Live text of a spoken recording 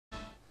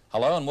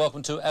Hello and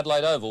welcome to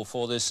Adelaide Oval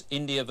for this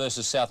India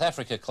versus South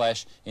Africa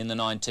clash in the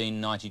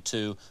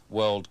 1992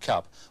 World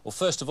Cup. Well,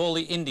 first of all,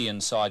 the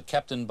Indian side,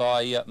 captained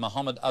by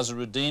Mohammad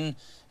Azharuddin,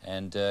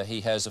 and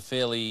he has a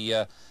fairly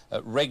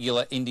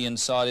regular Indian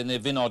side in there.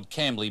 Vinod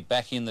Kambli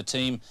back in the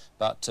team,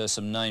 but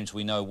some names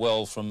we know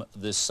well from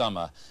this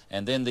summer.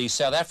 And then the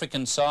South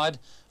African side,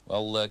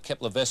 well,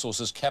 Kepler Wessels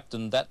has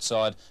captained that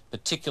side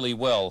particularly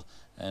well.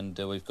 And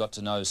we've got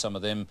to know some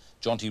of them.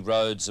 Jonty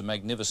Rhodes, a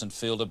magnificent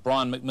fielder.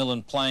 Brian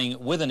McMillan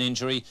playing with an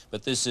injury,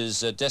 but this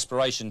is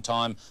desperation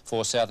time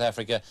for South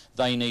Africa.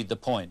 They need the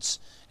points.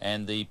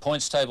 And the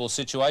points table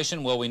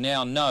situation, well, we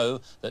now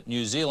know that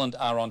New Zealand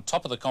are on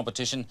top of the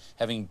competition,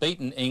 having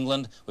beaten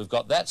England. We've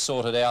got that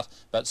sorted out.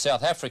 But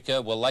South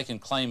Africa, well, they can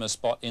claim a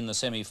spot in the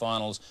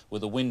semi-finals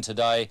with a win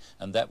today,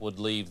 and that would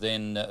leave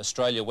then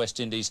Australia, West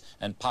Indies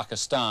and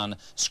Pakistan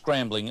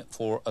scrambling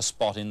for a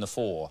spot in the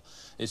four.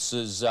 This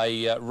is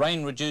a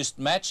rain-reduced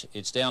match.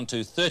 It's down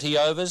to 30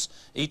 overs.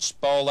 Each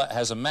bowler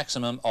has a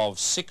maximum of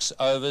 6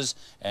 overs,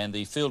 and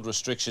the field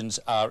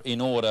restrictions are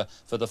in order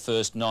for the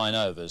first 9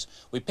 overs.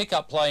 We pick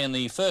up play in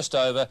the first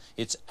over.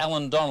 It's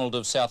Alan Donald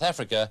of South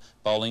Africa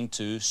bowling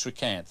to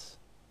Srikanth.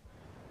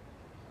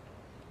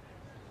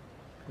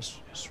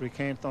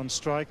 Srikanth on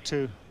strike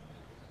to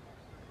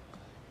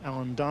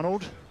Alan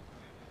Donald.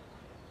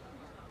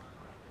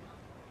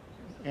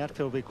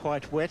 Outfield will be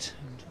quite wet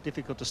and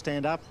difficult to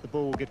stand up. The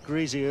ball will get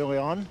greasy early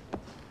on.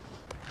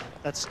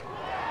 That's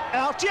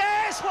out.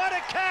 Yes, what a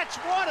catch!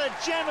 What a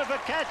gem of a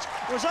catch!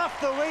 It was off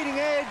the leading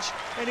edge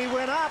and he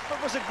went up.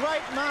 It was a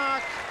great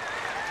mark.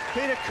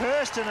 Peter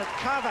Kirsten at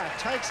cover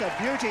takes a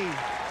beauty.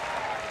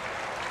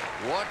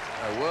 What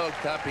a World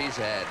Cup he's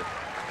had.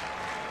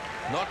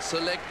 Not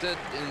selected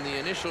in the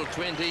initial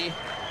 20.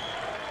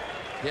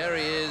 Here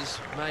he is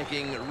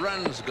making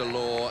runs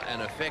galore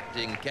and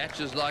affecting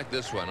catches like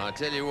this one. I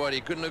tell you what, he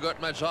couldn't have got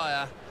much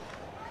higher,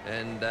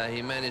 and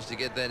he managed to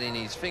get that in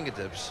his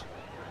fingertips.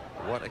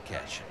 What a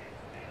catch.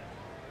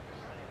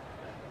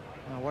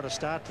 Oh, what a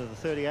start to the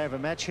 30-over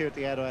match here at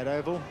the Adelaide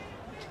Oval.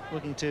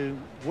 Looking to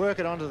work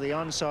it onto the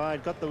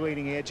onside, got the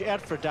leading edge,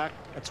 out for a duck.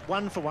 It's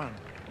 1 for 1.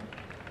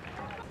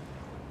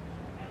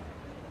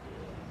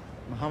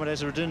 Mohammad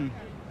Azharuddin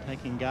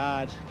taking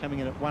guard, coming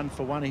in at 1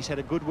 for 1. He's had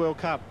a good World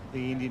Cup,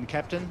 the Indian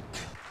captain.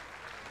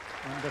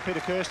 And Peter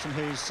Kirsten,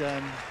 who's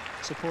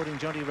supporting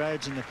Jonty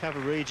Rhodes in the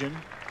cover region,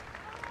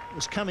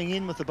 was coming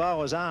in with the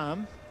bowler's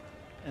arm,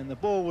 and the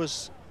ball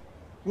was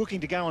looking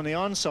to go on the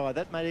onside.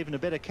 That made even a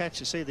better catch.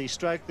 To see the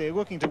stroke there,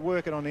 looking to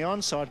work it on the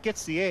onside,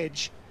 gets the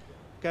edge,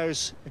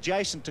 goes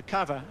adjacent to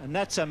cover, and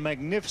that's a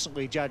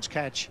magnificently judged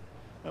catch.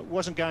 It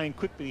wasn't going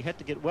quick, but he had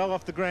to get well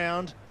off the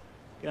ground.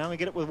 He can only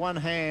get it with one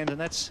hand, and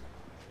that's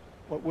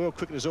what world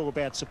cricket is all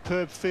about.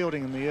 Superb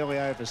fielding in the early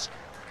overs.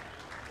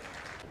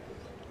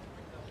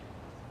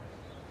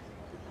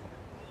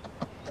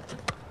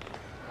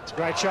 It's a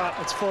great shot.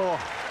 It's 4.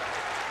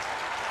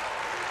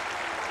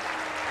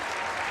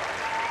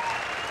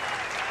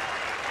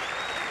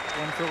 It's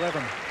 1 for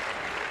 11.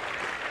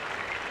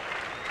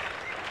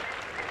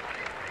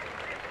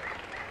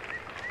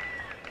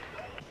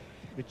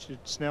 Richard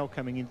Snell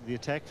coming into the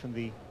attack from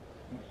the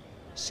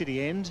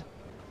city end.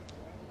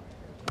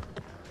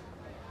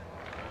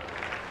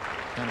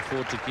 Can't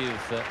afford to give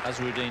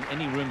Azharuddin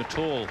any room at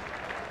all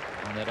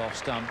on that off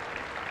stump.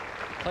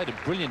 He played a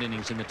brilliant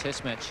innings in the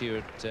test match here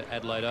at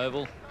Adelaide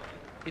Oval.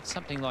 Hit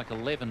something like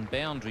 11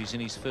 boundaries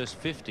in his first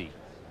 50.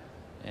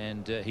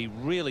 And he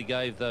really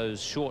gave those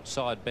short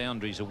side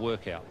boundaries a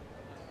workout.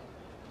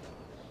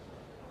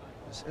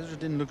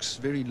 Azharuddin looks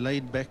very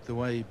laid back the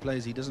way he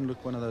plays. He doesn't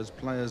look one of those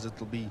players that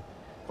will be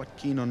quite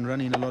keen on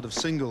running a lot of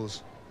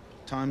singles.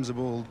 Times the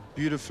ball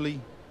beautifully.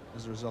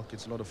 As a result,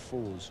 gets a lot of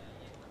 4s.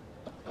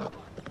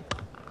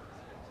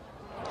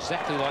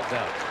 Exactly like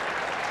that.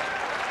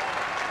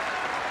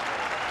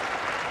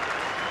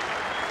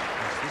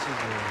 This is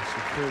a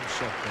superb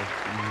shot. That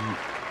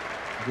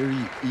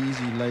very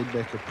easy,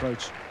 laid-back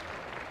approach.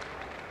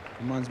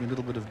 Reminds me a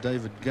little bit of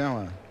David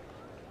Gower.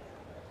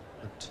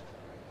 But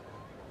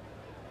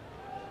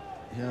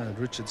yeah,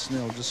 Richard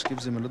Snell just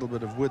gives him a little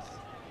bit of width,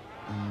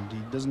 and he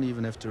doesn't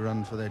even have to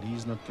run for that.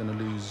 He's not going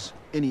to lose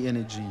any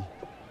energy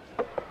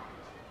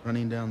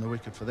running down the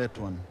wicket for that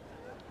one.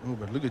 Oh,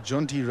 but look at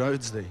Jonty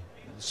Rhodes there.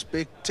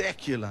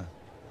 Spectacular.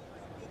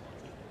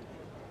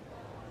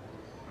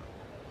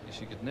 Yes,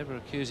 you could never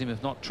accuse him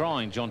of not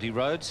trying, Jonty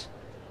Rhodes.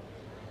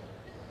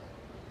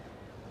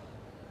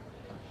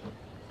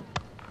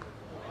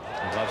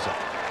 He loves it.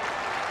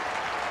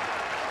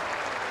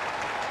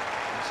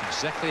 That's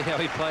exactly how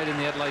he played in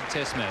the Adelaide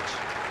Test match.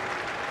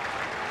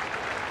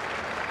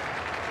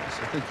 Yes,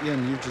 I think,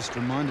 Ian, you've just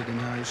reminded him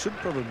how he should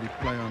probably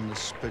play on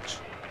this pitch.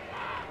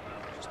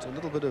 Just a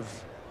little bit of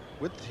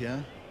width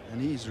here. And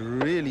he's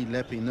really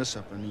lapping this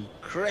up, and he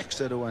cracks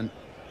it away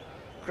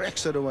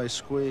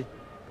square.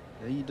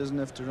 He doesn't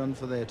have to run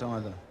for that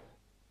either.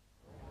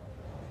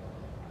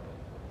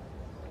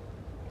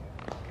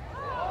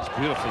 It's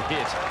beautifully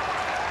hit.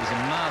 He's a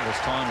marvellous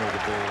timer of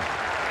the ball,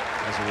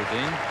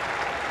 Azharuddin.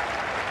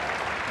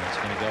 And it's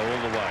going to go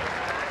all the way.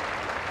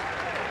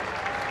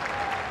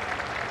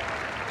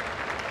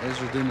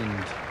 Azruddin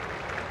in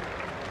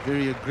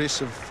very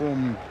aggressive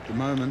form at the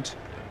moment,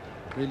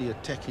 really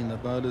attacking the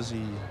bowlers.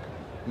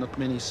 Not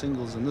many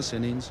singles in this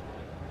innings.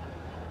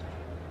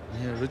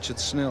 And here Richard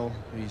Snell,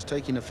 who he's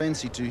taking a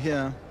fancy to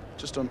here,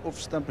 just on off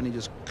stump, and he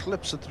just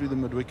clips it through the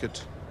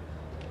mid-wicket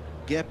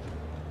gap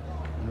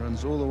and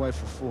runs all the way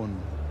for 4. And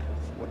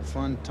what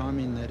fine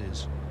timing that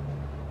is.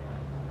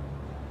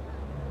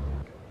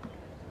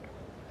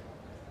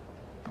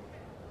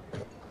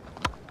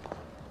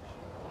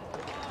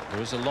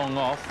 There is a long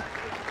off.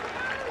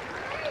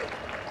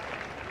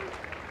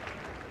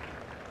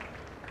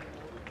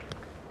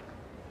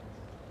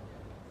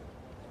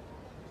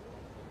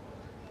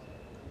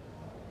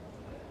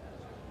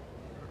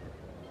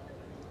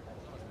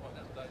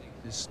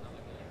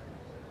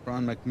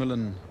 Brian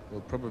McMillan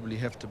will probably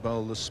have to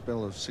bowl this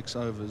spell of 6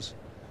 overs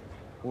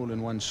all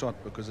in one shot,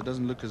 because it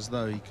doesn't look as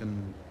though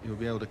he'll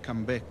be able to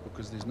come back,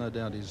 because there's no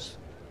doubt his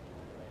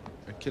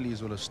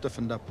Achilles will have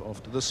stiffened up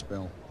after this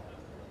spell.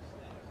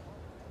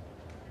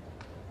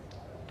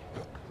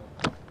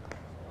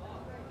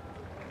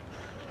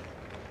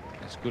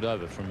 It's good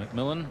over from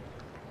McMillan.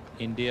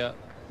 India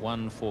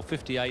won for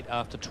 58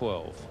 after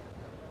 12.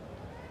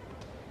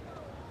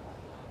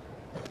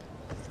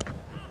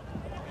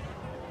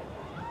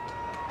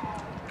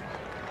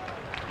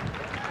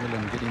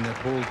 McMillan getting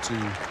that ball to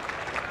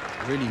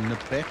really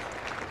nip back,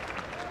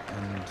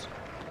 and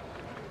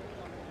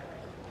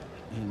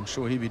I'm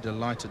sure he'd be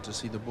delighted to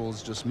see the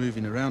balls just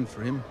moving around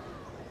for him.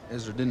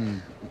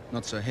 Azruddin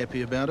not so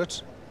happy about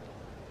it.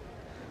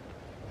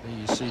 There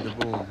you see the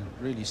ball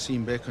really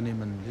seam back on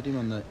him and hit him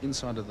on the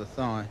inside of the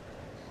thigh.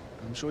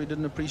 I'm sure he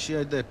didn't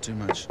appreciate that too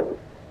much.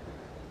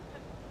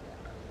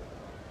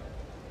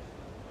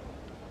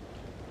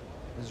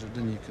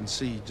 Azruddin, you can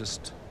see,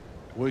 just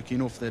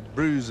working off that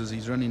bruise as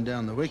he's running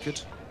down the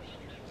wicket.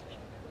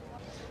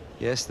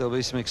 Yes, there'll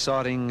be some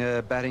exciting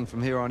batting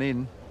from here on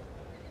in.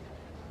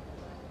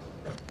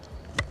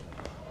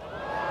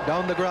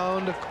 Down the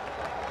ground,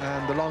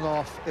 and the long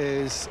off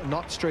is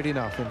not straight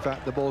enough. In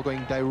fact, the ball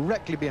going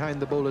directly behind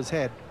the bowler's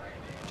head.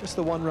 Just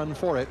the 1 run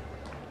for it.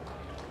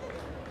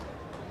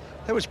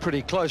 That was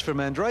pretty close for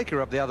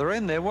Mandraker up the other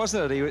end there,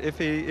 wasn't it?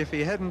 If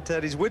he hadn't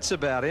had his wits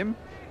about him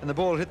and the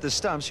ball hit the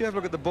stumps. You have a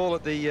look at the ball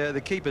at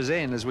the keeper's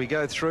end as we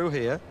go through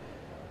here.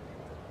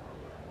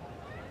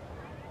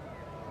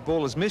 The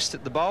ball is missed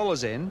at the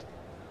bowler's end,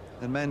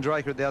 and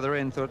Mandraker at the other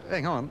end thought,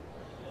 hang on,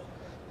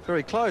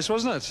 very close,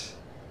 wasn't it?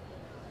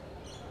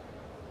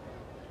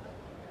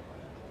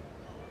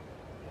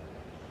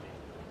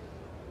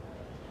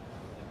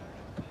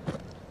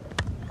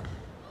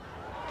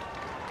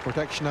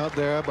 Protection out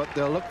there, but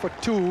they'll look for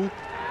 2.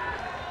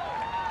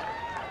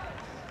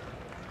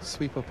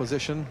 Sweeper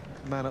position,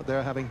 man out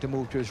there having to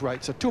move to his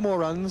right. So 2 more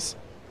runs.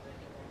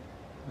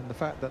 And the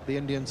fact that the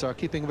Indians are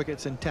keeping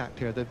wickets intact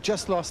here. They've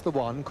just lost the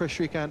 1. Chris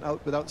Shrikant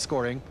out without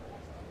scoring.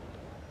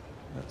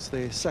 That's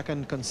the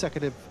 2nd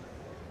consecutive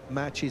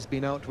match he's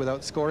been out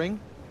without scoring.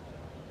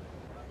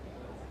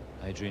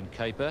 Adrian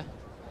Caper.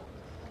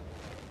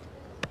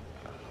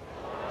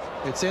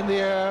 It's in the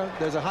air.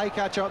 There's a high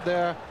catch out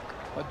there,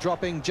 but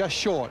dropping just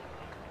short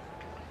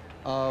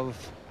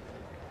of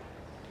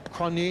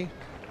Cronje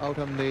out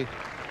on the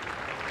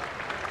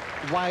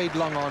wide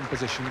long on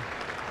position.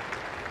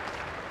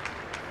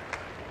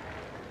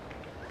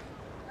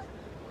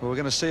 Well, we're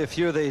going to see a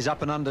few of these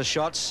up and under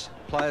shots.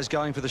 Players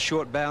going for the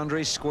short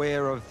boundary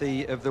square of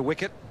the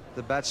wicket.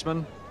 The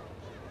batsman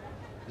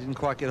didn't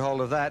quite get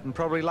hold of that, and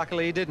probably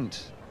luckily he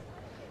didn't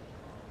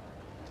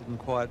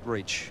quite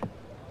reach.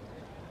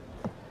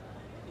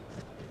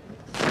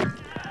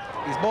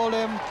 He's bowled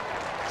him,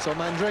 so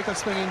Mandraker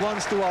swinging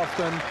once too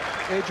often.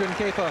 Adrian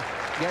Caper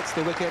gets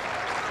the wicket,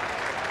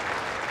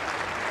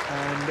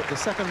 and the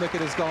 2nd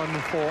wicket is gone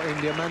for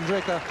India.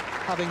 Mandraker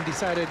having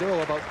decided,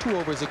 about 2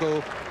 overs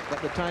ago,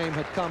 that the time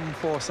had come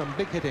for some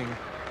big hitting.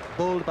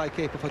 Bowled by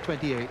Caper for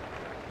 28,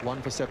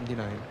 1 for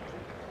 79.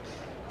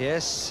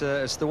 Yes,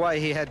 it's the way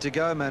he had to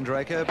go,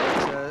 Mandraker,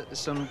 but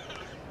some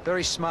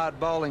very smart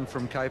bowling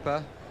from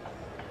Caper.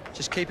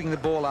 Just keeping the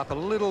ball up, a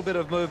little bit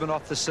of movement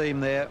off the seam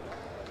there.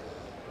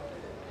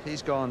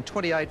 He's gone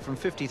 28 from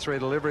 53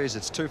 deliveries.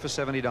 It's 2 for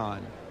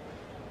 79.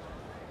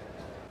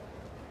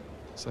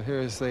 So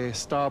here's the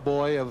star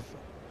boy of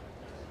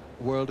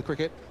world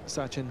cricket.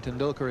 Sachin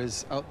Tendulkar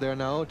is out there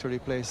now to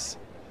replace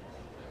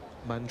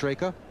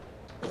Mandraker.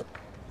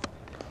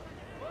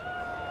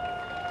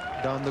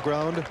 Down the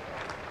ground,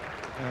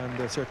 and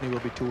there certainly will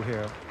be 2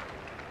 here. Of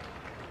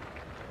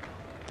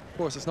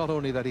course, it's not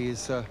only that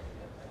he's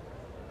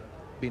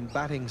been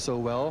batting so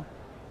well,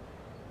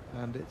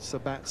 and it's a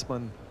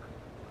batsman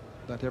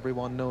that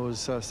everyone knows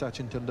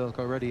Sachin Tendulkar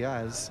already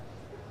as,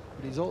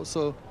 but he's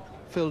also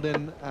filled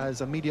in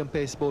as a medium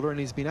pace bowler, and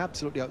he's been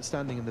absolutely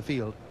outstanding in the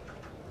field.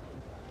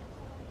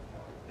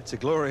 It's a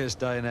glorious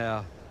day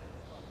now.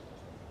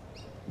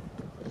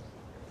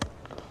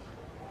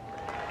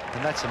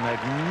 And that's a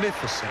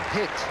magnificent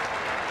hit.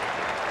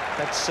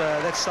 That's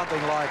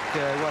something like,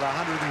 what,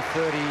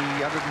 120,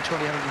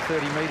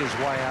 130 metres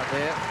way out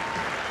there.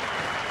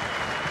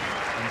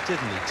 And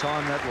didn't he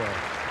time that well?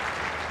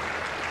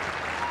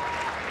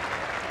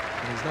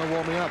 He's now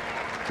warming up.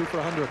 2 for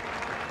 100.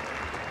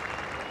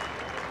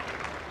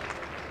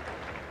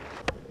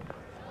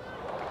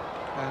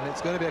 And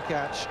it's going to be a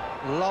catch.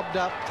 Lobbed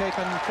up,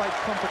 taken quite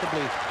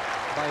comfortably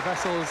by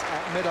Vessels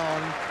at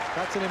mid-on.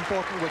 That's an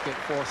important wicket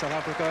for South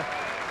Africa,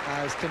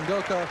 as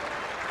Tendulkar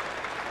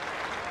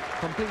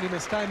completely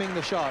mistiming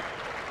the shot.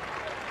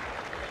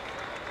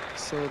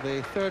 So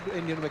the third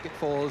Indian wicket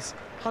falls,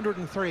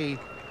 103,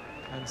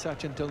 and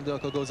Sachin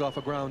Tendulkar goes off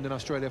aground in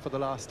Australia for the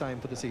last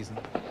time for the season.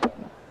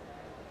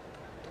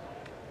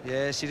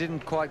 Yes, he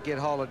didn't quite get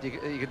hold of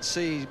it. You could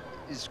see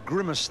his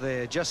grimace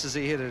there just as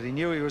he hit it. He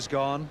knew he was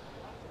gone.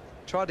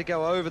 Tried to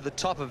go over the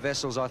top of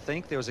Vessels, I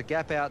think. There was a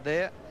gap out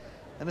there,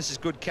 and this is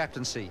good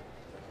captaincy.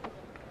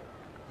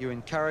 You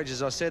encourage,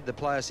 as I said, the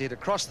players to hit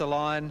across the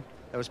line.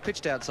 That was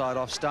pitched outside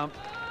off stump,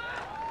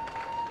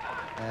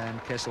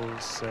 and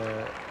Vessels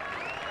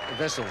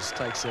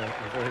takes a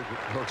very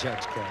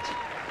well-judged catch.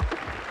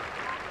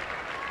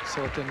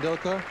 So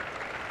Tendulkar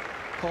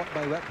caught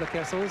by Wetler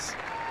Kessels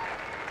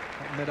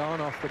at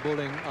mid-on off the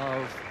bowling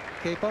of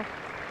Kepa,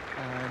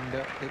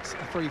 and it's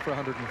a 3 for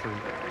 103.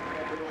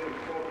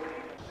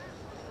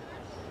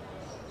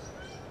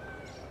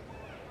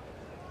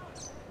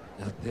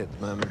 At the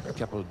moment,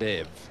 Kapil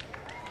Dev.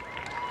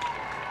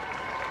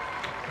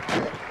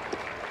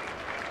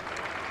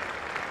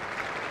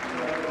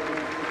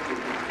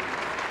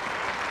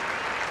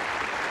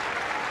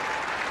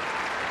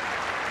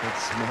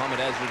 It's Mohammad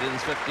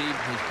Azharuddin's 50.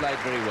 He's played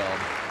very well.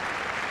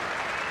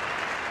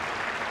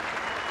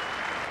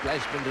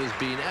 Placement has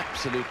been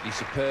absolutely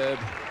superb.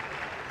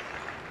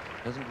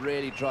 Doesn't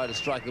really try to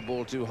strike the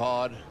ball too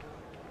hard.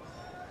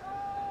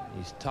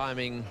 His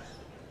timing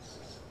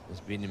has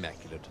been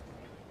immaculate.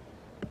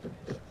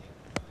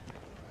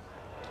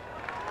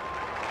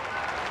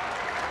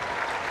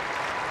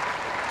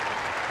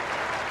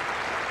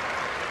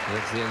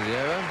 That's the end of the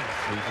over.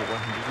 3 for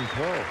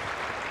 112.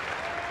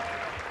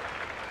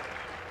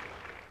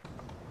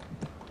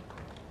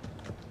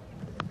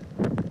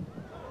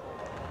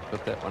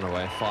 Put that one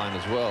away fine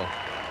as well.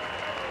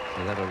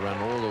 So that'll run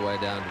all the way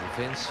down to the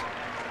fence.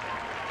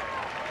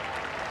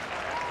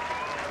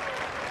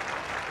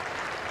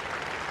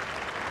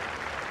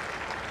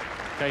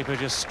 Kepa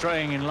just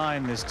straying in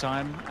line this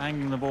time,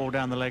 angling the ball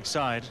down the leg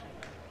side.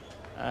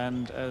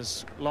 And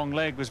as long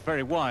leg was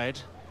very wide,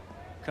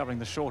 covering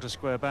the shorter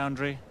square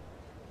boundary,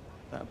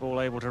 that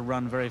ball able to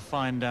run very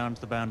fine down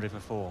to the boundary for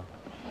 4.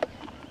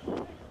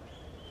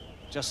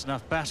 Just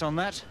enough bat on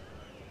that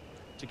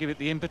to give it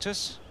the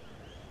impetus,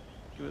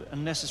 give it a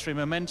necessary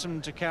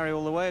momentum to carry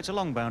all the way. It's a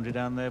long boundary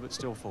down there, but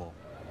still 4.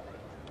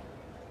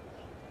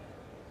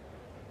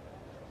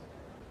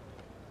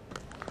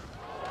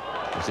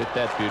 He's hit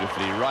that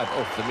beautifully, right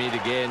off the meat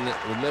again.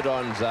 The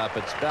mid-on's up,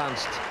 it's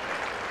bounced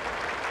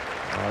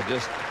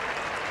just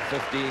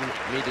 15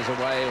 metres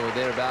away or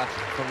thereabout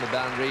from the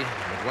boundary,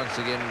 but once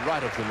again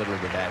right off the middle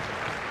of the bat.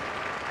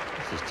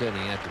 This is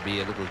turning out to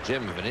be a little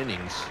gem of an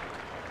innings.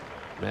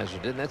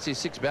 Azharuddin, that's his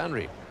 6th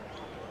boundary.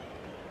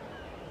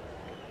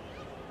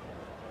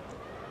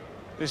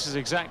 This is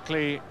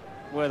exactly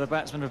where the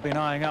batsmen have been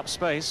eyeing up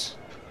space,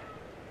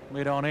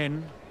 mid-on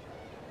in,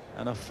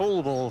 and a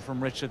full ball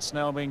from Richard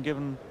Snell being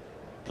given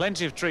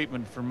plenty of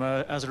treatment from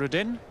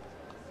Azharuddin.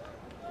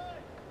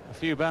 A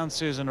few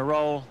bounces and a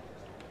roll,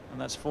 and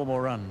that's 4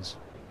 more runs.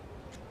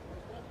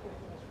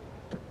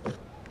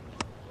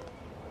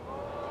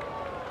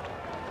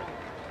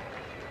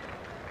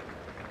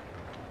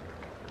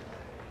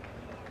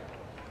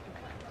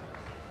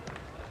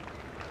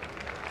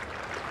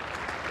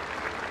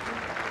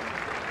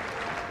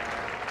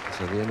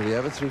 So the end of the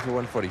over, 3 for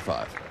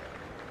 145.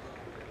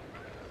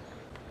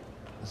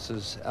 This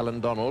is Alan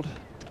Donald.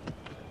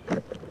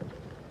 That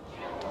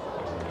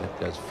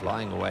goes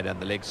flying away down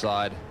the leg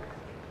side.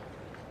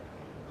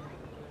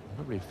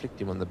 Probably flicked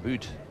him on the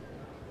boot.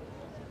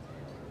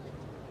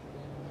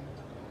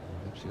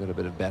 Perhaps he got a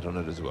bit of bat on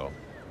it as well.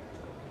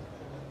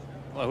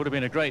 Well, it would have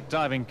been a great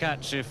diving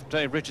catch if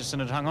Dave Richardson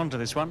had hung on to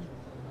this one.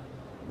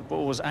 The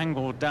ball was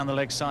angled down the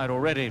leg side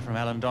already from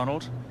Alan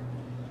Donald.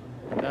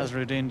 And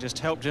Azharuddin just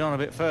helped it on a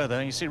bit further.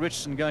 And you see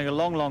Richardson going a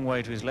long, long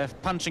way to his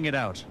left, punching it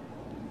out.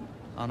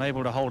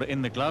 Unable to hold it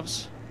in the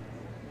gloves.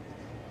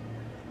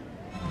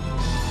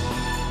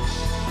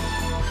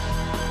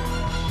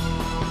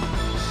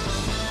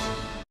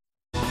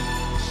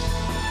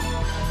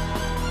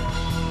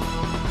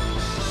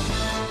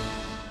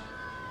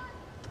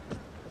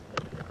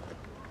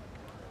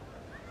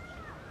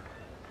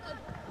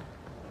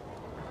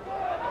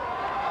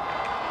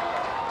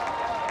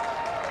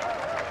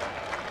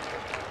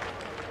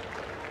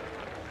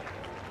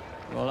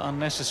 Well,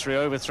 unnecessary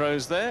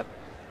overthrows there.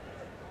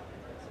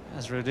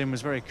 Azharuddin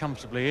was very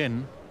comfortably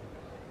in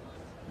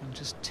and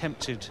just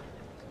tempted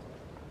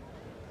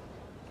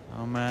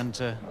our man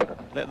to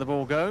let the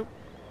ball go.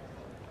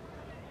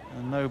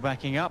 And no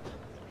backing up,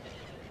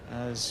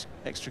 as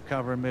extra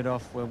cover and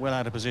mid-off were well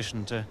out of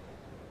position to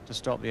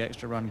stop the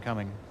extra run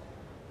coming.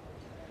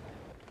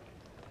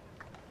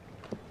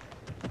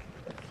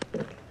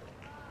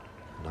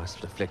 Nice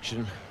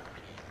deflection.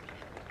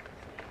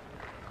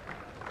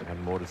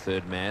 One more to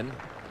third man.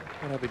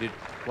 I'm happy to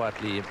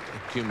quietly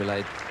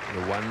accumulate the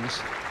ones.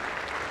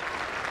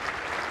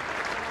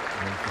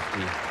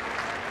 150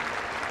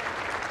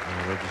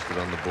 registered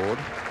on the board.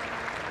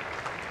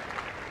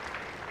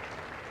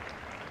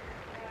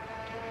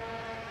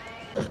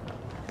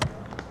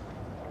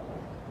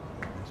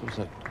 It's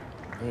also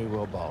very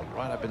well bowled,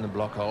 right up in the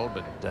block hole,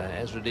 but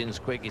Azruddin's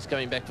quick. He's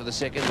coming back for the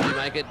second. Did he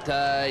make it?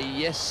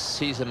 Yes,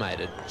 he's made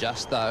it.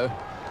 Just though.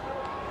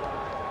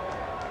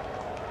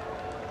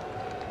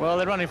 Well,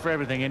 they're running for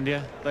everything,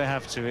 India. They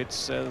have to.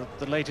 It's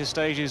the later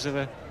stages of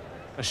a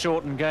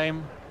shortened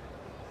game.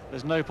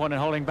 There's no point in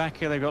holding back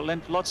here. They've got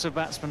lots of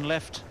batsmen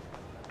left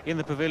in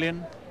the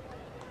pavilion.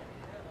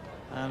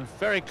 And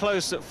very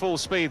close at full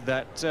speed,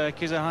 that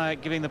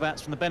Kizahayat giving the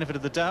batsman the benefit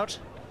of the doubt.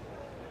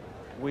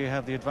 We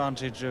have the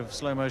advantage of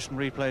slow motion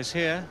replays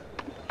here.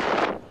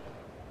 That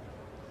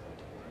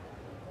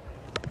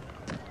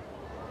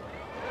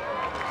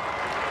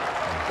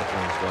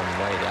one's gone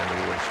way down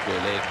towards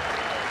square leg.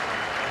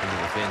 Into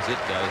the fence it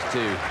goes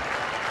too.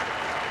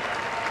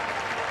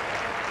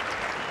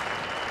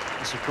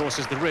 This, of course,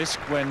 is the risk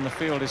when the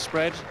field is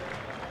spread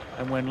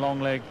and when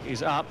long leg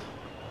is up,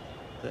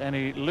 that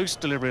any loose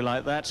delivery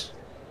like that,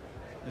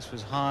 this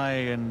was high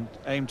and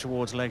aimed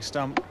towards leg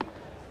stump,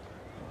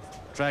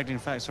 dragged, in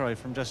fact, sorry,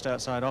 from just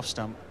outside off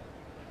stump.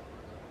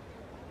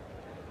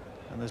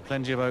 And there's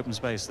plenty of open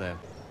space there.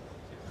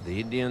 The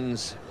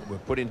Indians were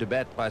put into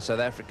bat by South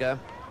Africa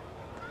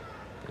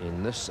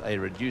in this, a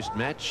reduced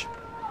match.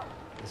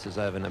 This is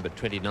over number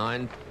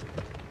 29.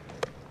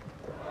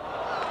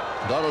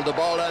 Donald the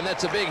bowler, and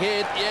that's a big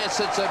hit. Yes,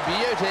 it's a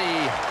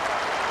beauty.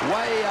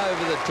 Way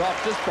over the top,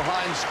 just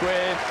behind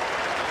square.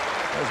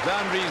 Those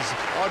boundaries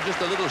are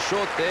just a little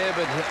short there,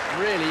 but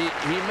really,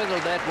 he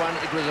middled that one.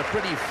 It was a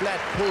pretty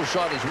flat pull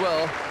shot as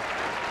well,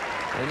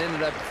 and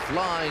ended up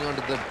flying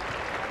onto the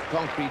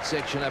concrete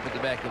section up at the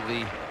back of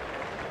the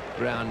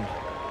ground.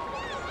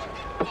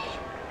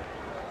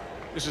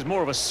 This is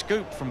more of a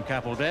scoop from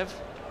Kapil Dev.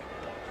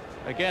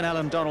 Again,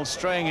 Alan Donald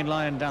straying in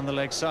line down the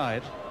leg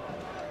side.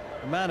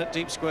 The man at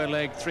deep square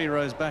leg, 3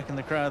 rows back in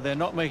the crowd. They're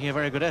not making a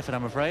very good effort,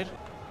 I'm afraid.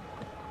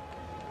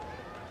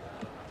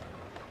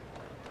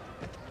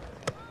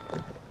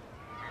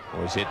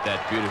 Always hit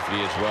that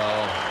beautifully as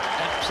well.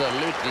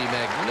 Absolutely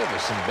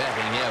magnificent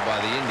batting here by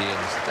the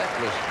Indians. That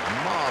was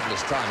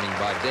marvellous timing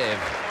by Dev.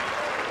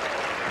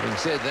 Having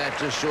said that,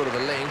 just short of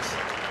a length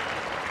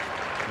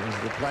is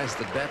the place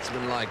that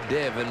batsmen like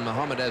Dev and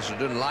Mohammad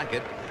Azruddin like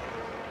it.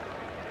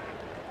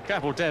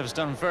 Kapil Dev's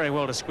done very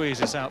well to squeeze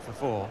this out for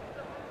 4.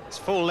 It's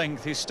full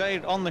length. He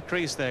stayed on the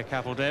crease there,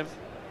 Kapil Dev,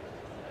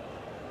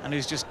 and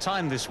he's just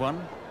timed this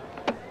one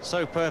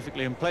so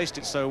perfectly and placed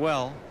it so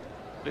well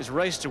that it's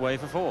raced away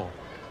for 4.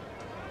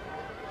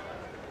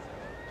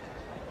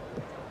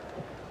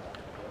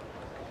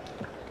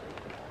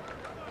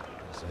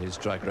 So his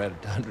strike rate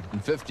at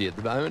 150 at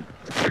the moment,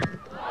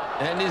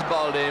 and he's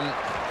bowled him.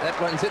 That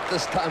one's hit the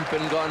stump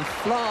and gone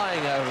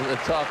flying over the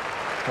top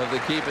of the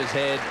keeper's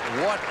head.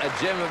 What a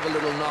gem of a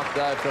little knock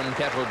though from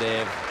Kapil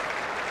Dev.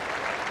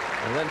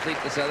 I don't think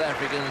the South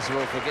Africans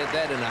will forget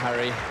that in a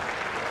hurry.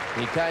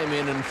 He came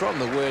in and from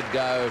the word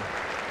go,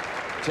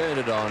 turned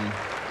it on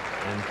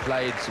and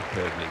played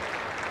superbly.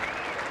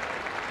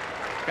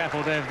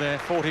 Kapil Dev there,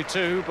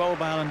 42, bowled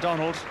by Alan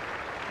Donald.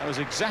 That was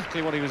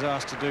exactly what he was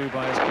asked to do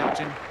by his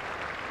captain.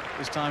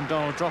 This time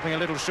Donald dropping a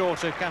little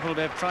shorter, Kapil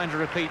Dev trying to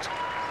repeat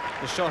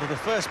the shot of the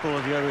first ball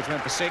of the over, which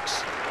went for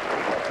 6.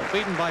 But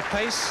beaten by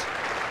pace,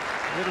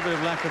 a little bit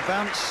of lack of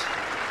bounce.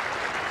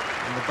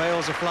 And the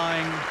bails are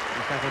flying.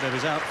 Kapil Dev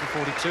is out for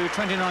 42.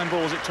 29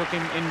 balls it took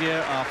him.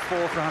 India are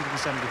 4 for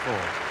 174.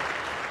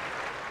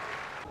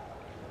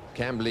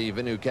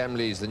 Vinu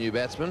Kamble is the new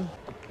batsman.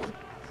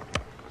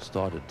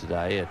 Started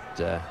today at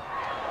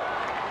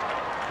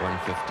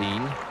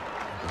 1:15. It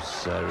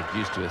was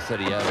reduced to a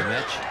 30-over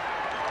match.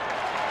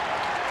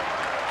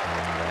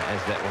 And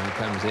as that one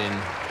comes in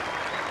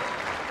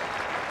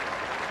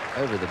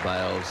over the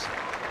bails,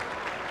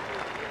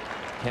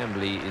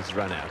 Kamble is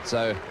run out.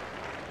 So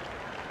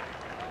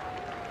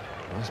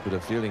nice bit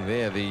of fielding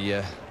there.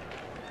 The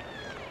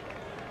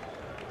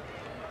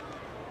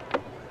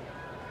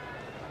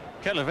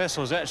Kettler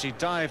Wessels actually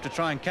dived to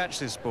try and catch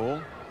this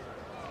ball.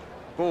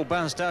 Ball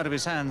bounced out of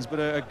his hands, but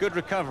a good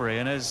recovery.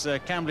 And as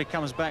Kamble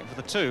comes back for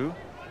the 2,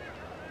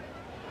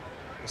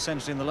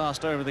 essentially in the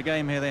last over of the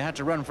game here, they had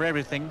to run for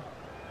everything.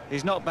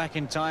 He's not back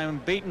in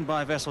time, beaten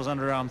by Wessels'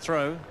 underarm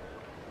throw.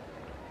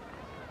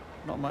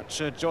 Not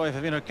much joy for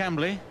Vinu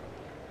Kamble.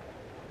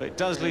 But it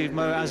does leave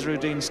Mo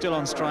Azharuddin still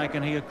on strike,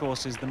 and he, of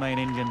course, is the main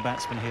Indian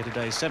batsman here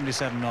today.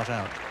 77 not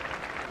out.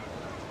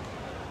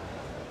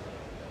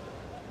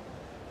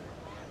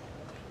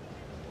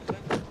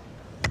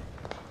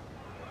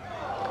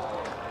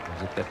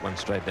 hit that one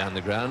straight down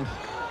the ground.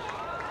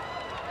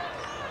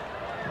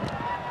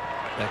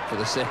 Back for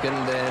the second,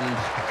 and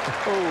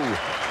oh,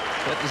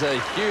 that was a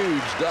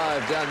huge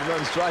dive down the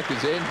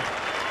non-striker's end.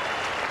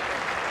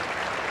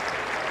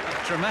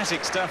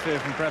 Dramatic stuff here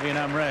from Praveen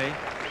Amre.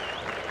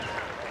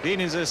 The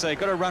Indians, as I say,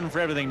 got to run for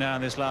everything now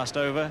in this last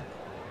over.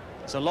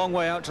 It's a long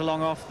way out to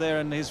long off there,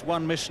 and his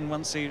one mission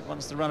once the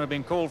run had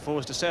been called for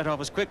was to set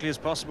off as quickly as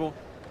possible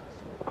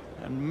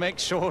and make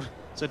sure.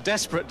 It's a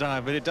desperate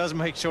dive, but it does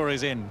make sure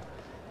he's in.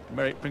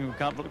 Merrick Pringle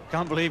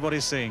can't believe what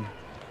he's seeing.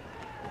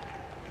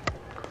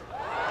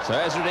 So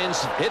Azruddin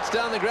hits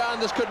down the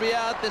ground. This could be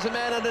out. There's a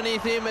man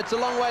underneath him. It's a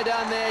long way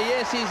down there.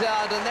 Yes, he's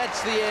out, and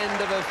that's the end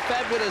of a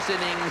fabulous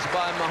innings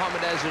by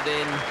Mohammad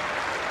Azruddin.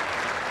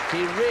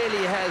 He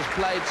really has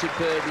played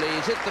superbly.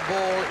 He's hit the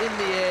ball in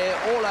the air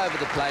all over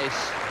the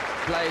place.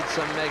 Played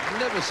some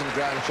magnificent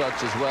ground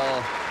shots as well.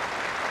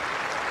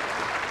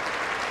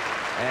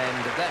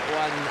 And that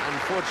one,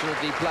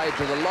 unfortunately, played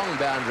to the long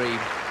boundary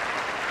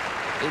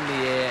in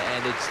the air,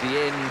 and it's the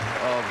end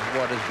of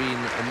what has been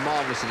a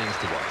marvellous innings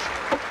to watch.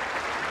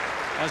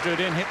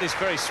 Azruddin hit this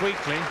very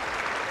sweetly,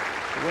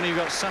 but when you've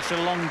got such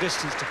a long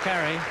distance to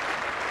carry,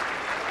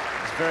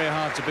 it's very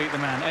hard to beat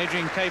the man.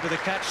 Adrian Caper, the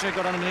catcher,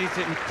 got underneath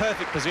it in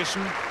perfect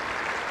position.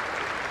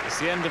 It's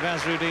the end of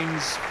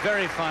Azruddin's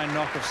very fine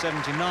knock of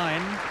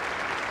 79.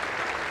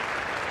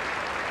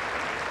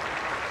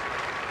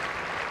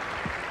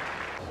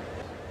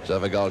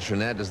 Zavagal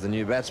Srinath is the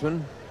new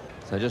batsman.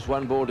 So just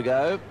one ball to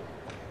go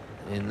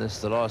in this,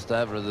 the last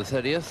over of the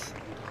 30th.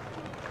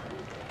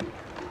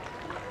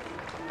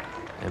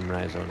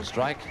 Emre's on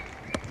strike.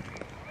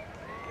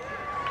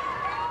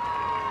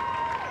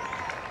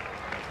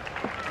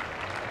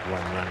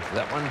 One run for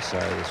that one, so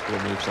the score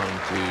moves on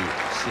to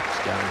 6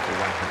 going for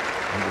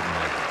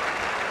 108.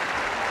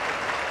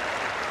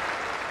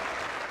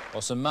 Well,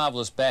 some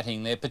marvellous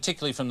batting there,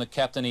 particularly from the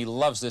captain. He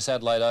loves this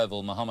Adelaide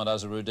Oval, Mohammad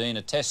Azruddin.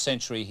 A test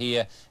century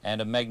here and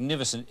a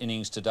magnificent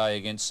innings today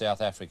against South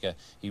Africa.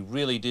 He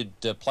really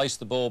did place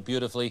the ball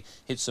beautifully,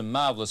 hit some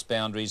marvellous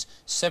boundaries.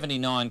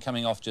 79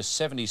 coming off just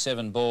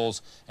 77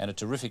 balls, and a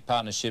terrific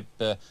partnership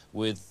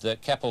with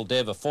Kapil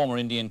Dev, a former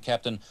Indian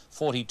captain,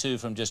 42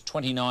 from just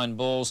 29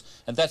 balls.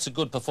 And that's a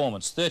good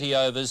performance. 30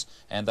 overs,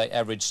 and they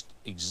averaged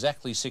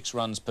exactly 6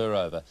 runs per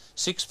over.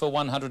 6 for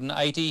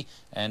 180,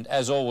 and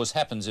as always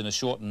happens in a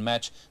shortened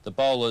match, the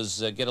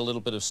bowlers get a little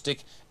bit of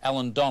stick.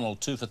 Alan Donald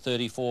 2 for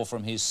 34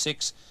 from his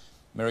 6.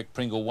 Merrick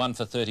Pringle 1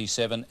 for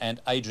 37,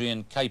 and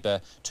Adrian Caper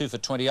 2 for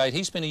 28.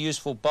 He's been a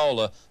useful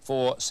bowler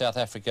for South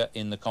Africa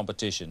in the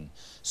competition.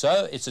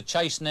 So it's a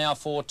chase now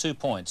for 2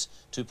 points.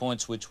 2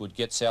 points which would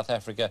get South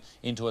Africa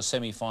into a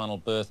semi-final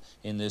berth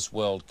in this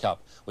World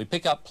Cup. We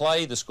pick up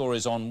play, the score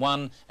is on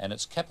 1, and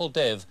it's Kapil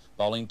Dev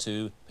bowling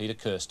to Peter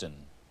Kirsten.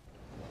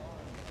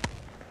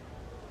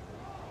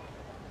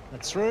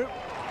 That's through.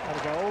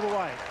 That'll go all the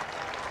way.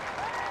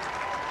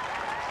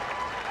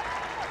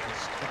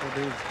 Kapil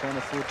Dev can't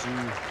afford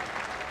to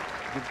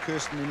give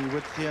Kirsten any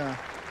width here.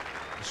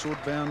 A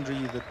short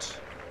boundary that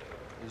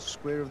is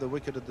square of the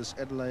wicket at this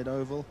Adelaide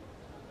Oval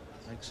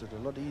makes it a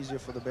lot easier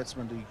for the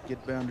batsman to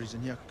get boundaries,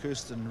 and here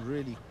Kirsten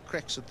really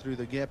cracks it through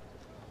the gap,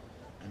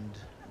 and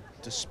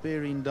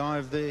despairing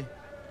dive there,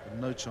 but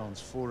no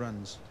chance. 4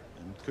 runs,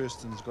 and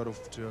Kirsten's got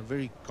off to a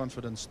very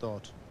confident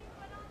start.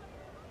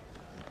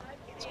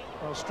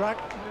 Well struck.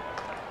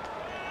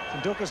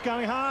 Tendulkar's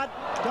going hard.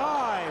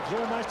 Dives,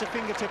 almost a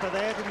fingertipper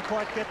there, didn't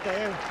quite get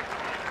there.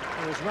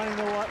 He was running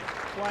the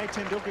way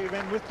Tendulkar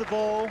went with the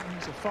ball.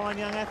 He's a fine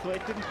young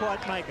athlete, didn't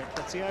quite make it.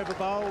 That's the over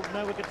bowl,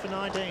 no wicket for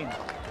 19.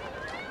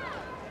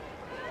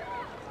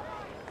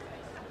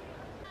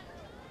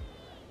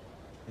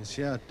 Yes,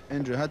 here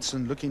Andrew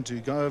Hudson looking to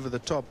go over the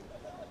top.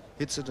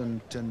 Hits it,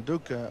 and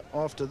Tendulkar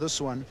after this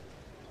one,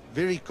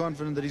 very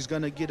confident that he's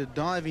going to get it,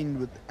 diving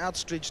with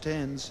outstretched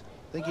hands,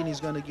 thinking he's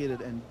going to get it,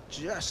 and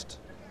just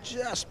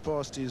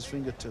past his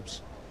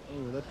fingertips.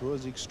 Oh, that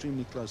was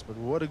extremely close, but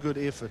what a good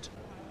effort.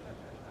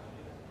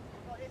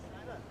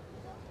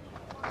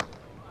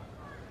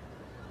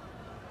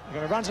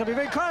 Going to run, going to be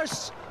very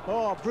close.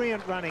 Oh,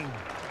 brilliant running.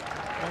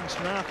 Young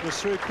Srinath was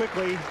through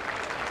quickly.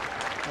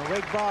 A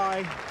leg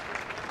by.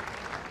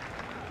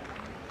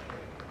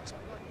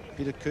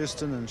 Peter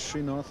Kirsten and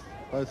Srinath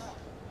both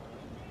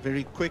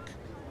very quick,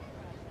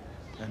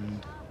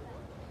 and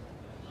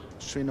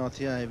Srinath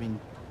here, having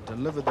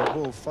delivered the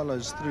ball,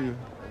 follows through.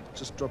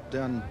 Just dropped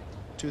down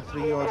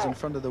 2-3 yards in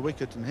front of the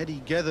wicket, and had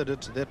he gathered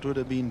it, that would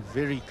have been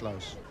very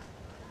close.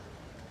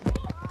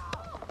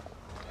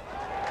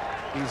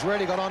 He's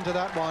really got onto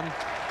that one,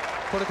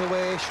 put it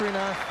away.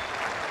 Srinath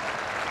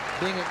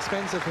being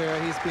expensive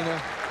here, he's been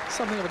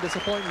something of a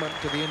disappointment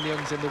to the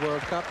Indians in the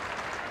World Cup.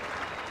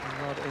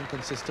 Rather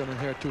inconsistent, and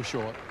here too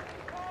short.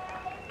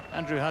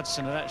 Andrew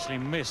Hudson had actually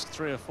missed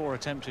 3 or 4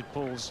 attempted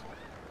pulls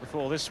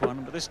before this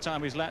one, but this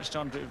time he's latched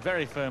onto it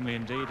very firmly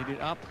indeed. Hit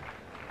it up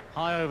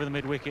high over the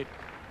mid-wicket,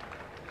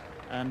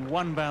 and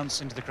one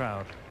bounce into the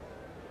crowd.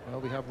 Well,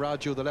 we have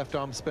Raju, the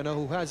left-arm spinner,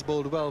 who has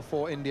bowled well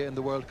for India in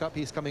the World Cup.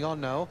 He's coming on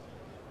now.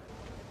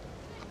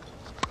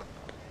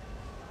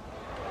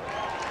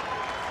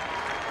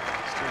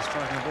 Still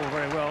striking the ball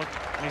very well,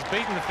 and he's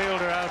beaten the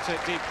fielder out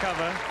at deep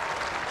cover.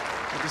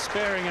 A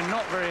despairing and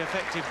not very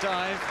effective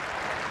dive.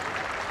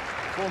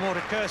 4 more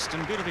to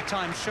Kirsten, beautifully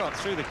timed shot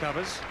through the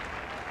covers.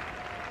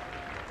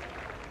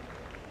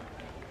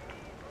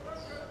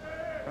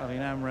 Praveen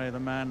Amre, the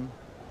man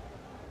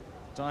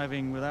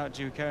diving without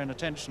due care and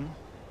attention.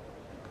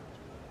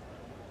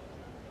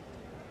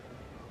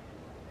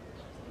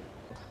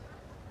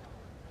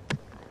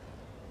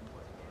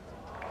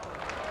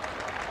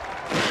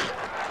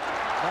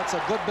 That's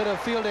a good bit of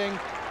fielding.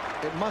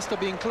 It must have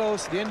been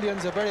close. The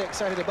Indians are very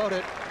excited about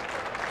it.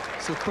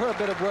 Superb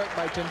bit of work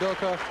by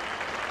Tendulkar.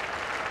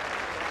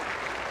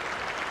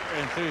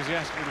 Very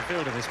enthusiastic little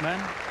fielder, this man.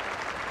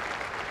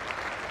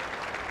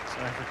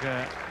 South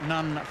Africa,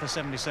 none for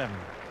 77.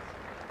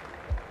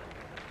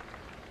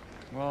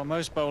 Well,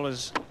 most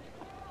bowlers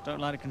don't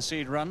like to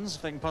concede runs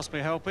if they can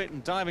possibly help it,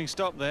 and diving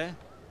stop there.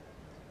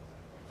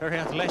 Very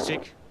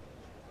athletic.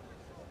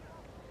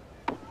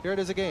 Here it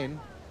is again.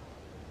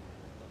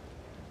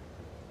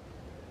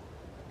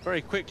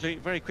 Very quickly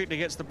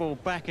gets the ball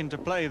back into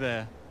play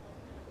there.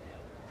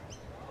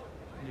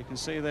 You can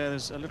see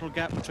there's a little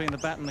gap between the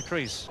bat and the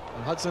crease.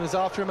 And Hudson is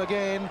after him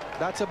again.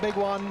 That's a big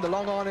one. The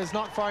long on is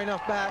not far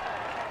enough back.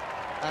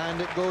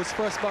 And it goes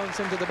first bounce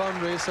into the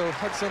boundary. So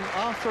Hudson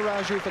after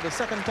Raju for the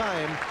second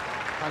time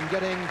and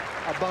getting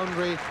a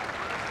boundary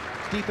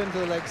deep into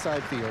the leg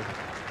side field.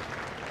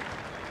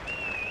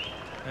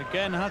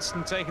 Again,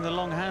 Hudson taking the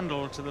long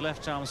handle to the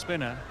left arm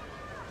spinner.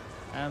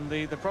 And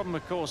the problem,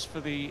 of course,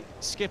 for the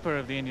skipper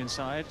of the Indian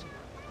side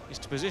is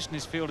to position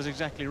his fielders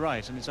exactly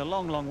right, and it's a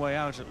long, long way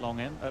out at long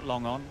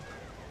on.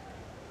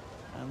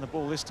 And the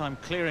ball this time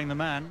clearing the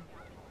man.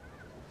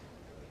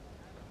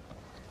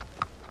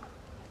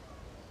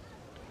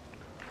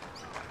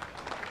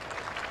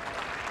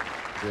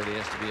 Really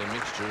has to be a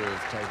mixture of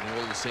taking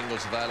all the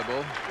singles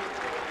available,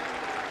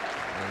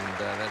 and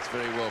that's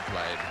very well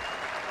played.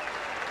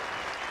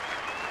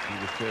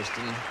 Peter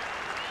Kirsten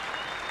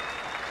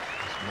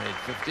has made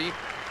 50.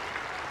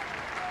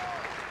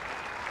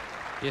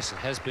 Yes, it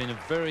has been a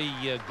very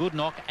good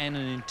knock and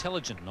an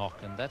intelligent knock,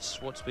 and that's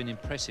what's been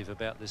impressive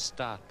about this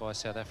start by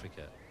South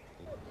Africa.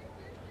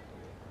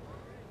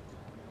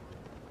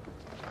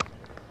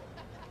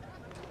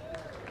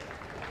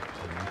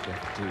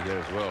 Two here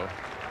as well.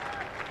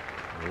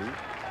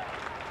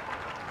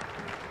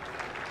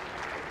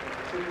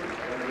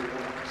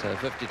 So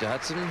 50 to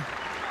Hudson.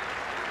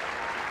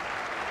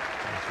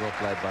 That's well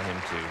played by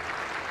him too.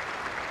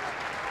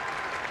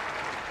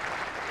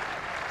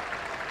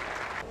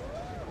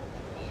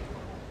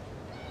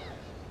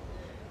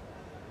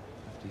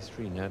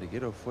 Now to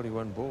get off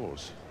 41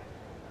 balls.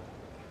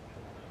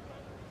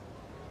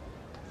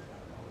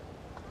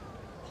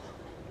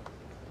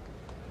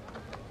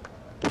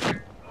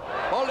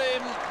 Hold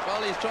him.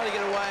 Well, he's trying to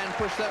get away and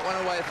push that one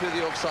away through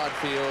the offside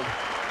field.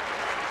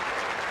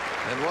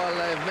 And while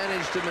they've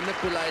managed to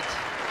manipulate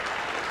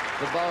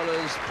the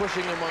bowlers,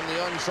 pushing them on the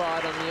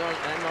onside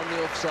and on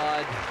the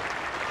offside,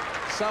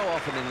 so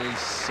often in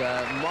this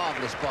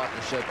marvellous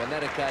partnership, on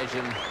that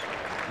occasion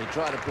he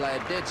tried to play a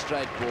dead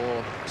straight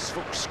ball,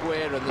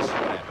 square, and this is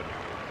what happened.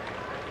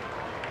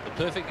 The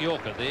perfect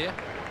Yorker there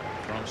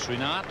from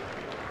Srinath.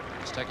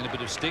 He's taken a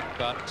bit of stick,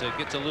 but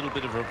gets a little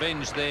bit of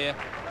revenge there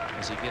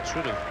as he gets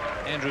rid of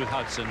Andrew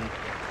Hudson.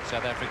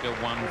 South Africa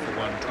 1 for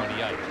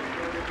 128.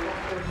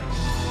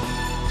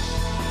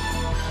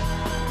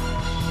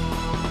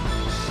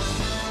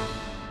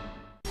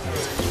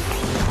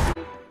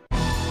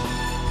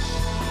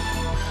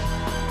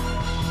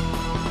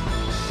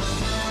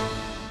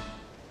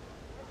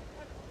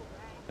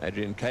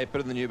 Adrian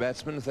Caper, the new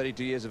batsman,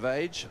 32 years of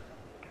age.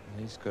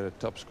 And he's got a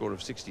top score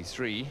of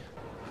 63.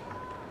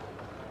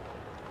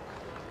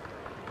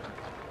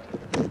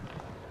 Got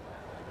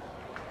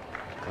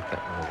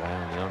that one away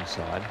on the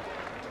onside.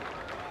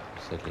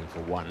 Settling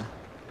for one.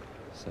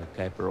 So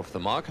Caper off the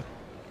mark.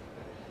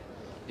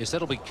 Yes,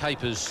 that'll be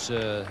Caper's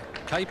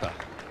caper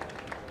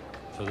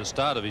for the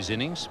start of his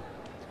innings.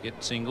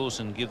 Get singles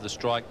and give the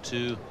strike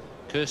to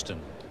Kirsten,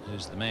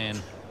 who's the man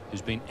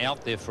who's been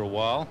out there for a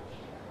while.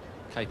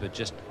 Caper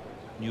just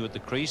new at the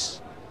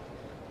crease,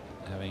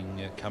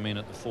 having come in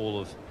at the fall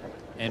of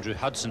Andrew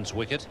Hudson's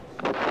wicket.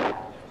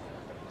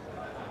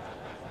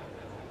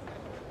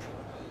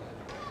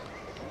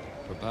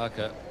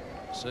 Prabhakar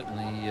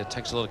certainly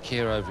takes a lot of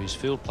care over his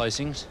field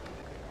placings.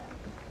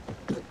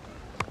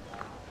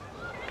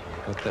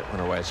 Got that one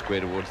away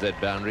square towards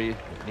that boundary. It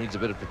needs a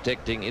bit of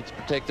protecting. It's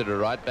protected all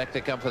right. Back they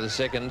come for the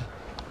second.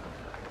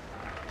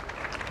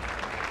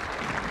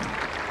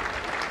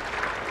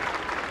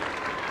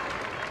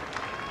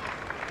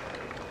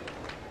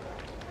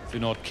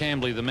 Vinod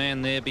Kambli, the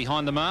man there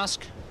behind the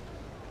mask.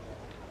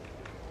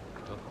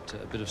 Got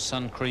a bit of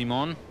sun cream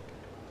on.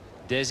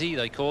 Desi,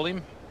 they call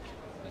him,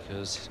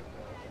 because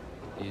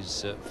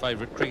his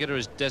favourite cricketer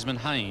is Desmond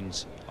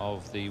Haynes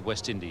of the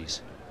West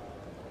Indies.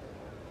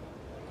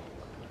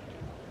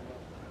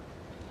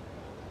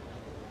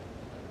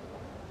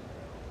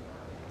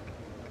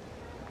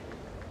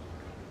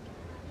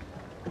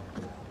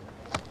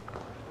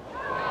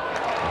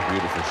 A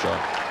beautiful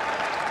shot.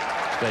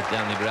 Straight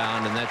down the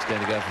ground, and that's going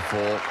to go for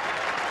 4.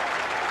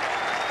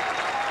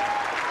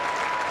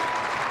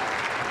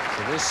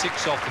 So there's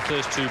 6 off the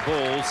first 2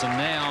 balls, and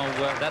now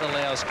that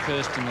allows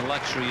Kirsten the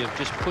luxury of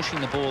just pushing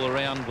the ball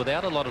around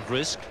without a lot of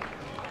risk,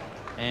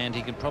 and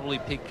he can probably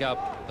pick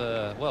up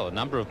well, a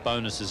number of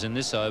bonuses in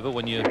this over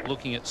when you're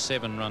looking at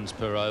 7 runs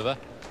per over.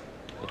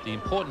 But the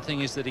important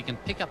thing is that he can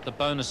pick up the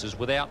bonuses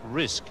without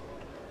risk.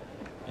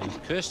 And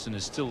if Kirsten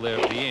is still there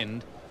at the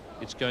end,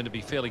 it's going to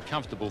be fairly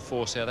comfortable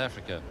for South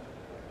Africa.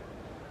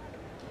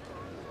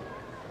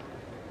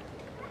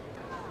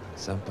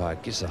 This umpire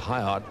gives a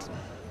high art.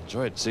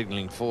 Enjoyed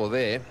signalling 4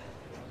 there.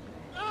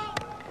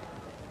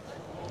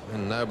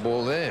 And no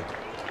ball there.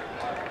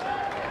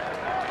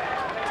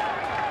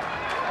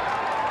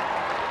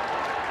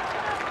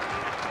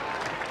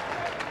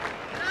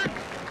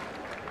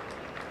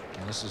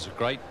 And this is a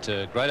great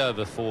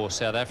over for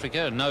South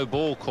Africa. No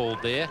ball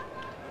called there.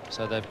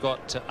 So they've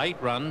got 8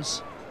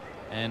 runs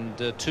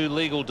and 2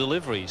 legal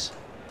deliveries.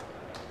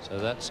 So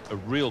that's a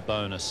real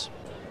bonus.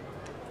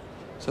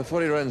 So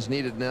 40 runs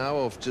needed now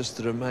of just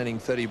the remaining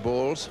 30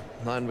 balls.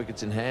 9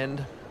 wickets in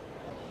hand.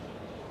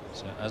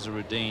 So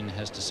Azharuddin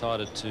has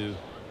decided to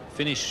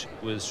finish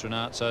with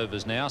Srinath's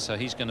overs now, so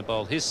he's going to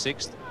bowl his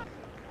 6th.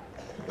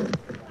 And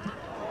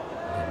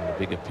a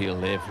big appeal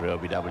there for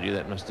LBW.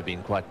 That must have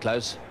been quite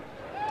close.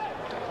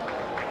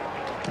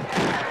 And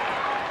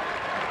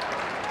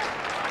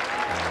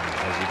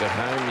has he got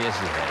home? Yes,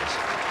 he has.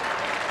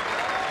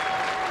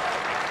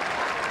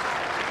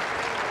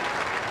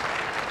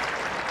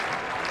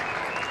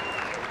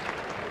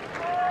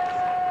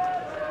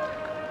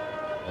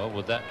 Well,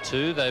 with that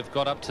too, they've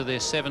got up to their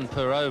 7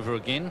 per over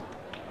again.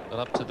 Got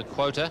up to the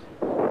quota.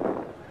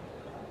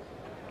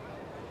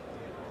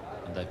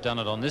 And they've done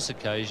it on this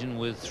occasion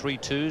with 3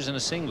 twos and a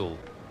single.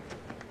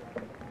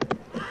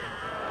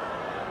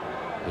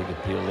 Big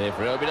appeal there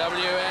for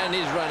LBW, and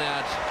he's run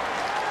out.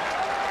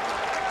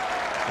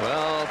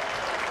 Well,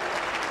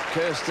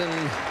 Kirsten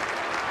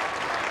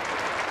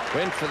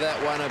went for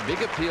that one. A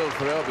big appeal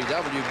for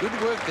LBW.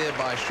 Good work there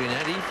by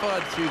Srinath. He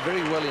fired through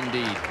very well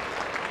indeed.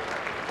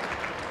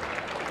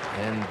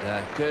 And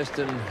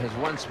Kirsten has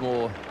once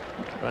more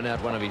run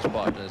out one of his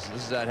partners.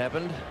 This is how it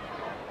happened.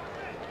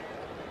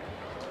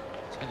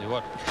 Tell you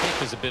what,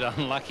 Keith is a bit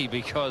unlucky,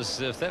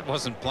 because if that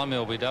wasn't plum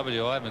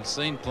LBW, I haven't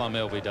seen plum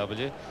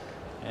LBW.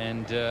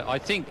 And I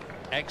think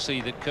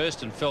actually that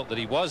Kirsten felt that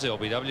he was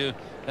LBW.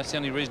 That's the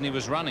only reason he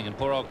was running, and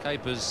poor old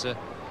Capers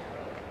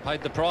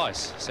paid the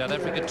price. South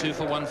Africa 2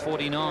 for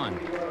 149.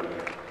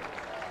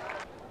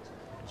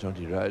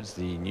 Jonty Rhodes,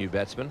 the new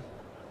batsman.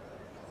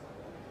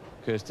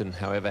 Kirsten,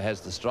 however,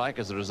 has the strike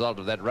as a result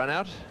of that run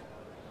out.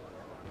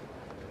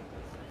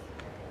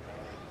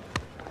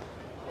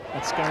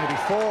 That's going to be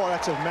 4.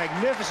 That's a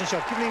magnificent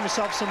shot, giving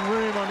himself some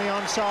room on the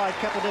onside.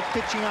 Capeldev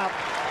pitching up,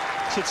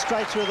 sits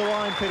straight through the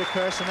line, Peter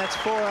Kirsten. That's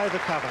 4 over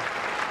cover.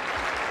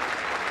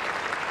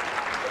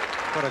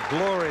 What a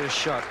glorious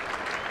shot.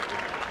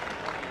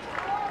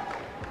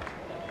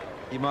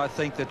 You might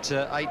think that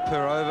 8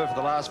 per over for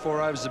the last 4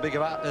 overs is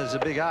a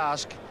big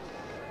ask.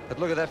 But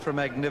look at that for a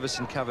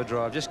magnificent cover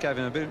drive. Just gave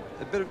him gave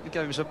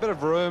him a bit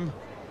of room.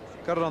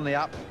 Got it on the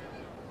up.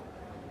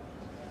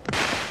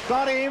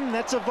 Got him.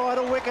 That's a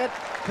vital wicket.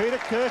 Peter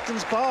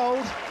Kirsten's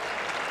bowled.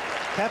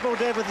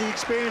 Capeldev with the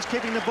experience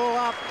keeping the ball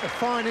up. A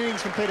fine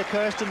innings from Peter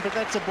Kirsten, but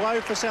that's a blow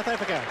for South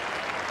Africa.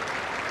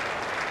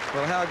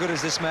 Well, how good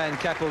is this man,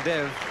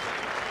 Capeldev?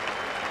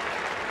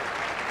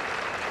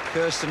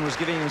 Kirsten was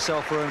giving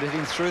himself room to hit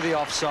him through the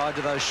offside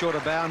to those shorter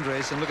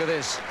boundaries, and look at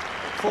this.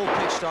 Full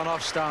pitched on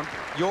off stump,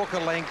 Yorker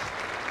length,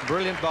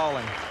 brilliant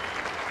bowling.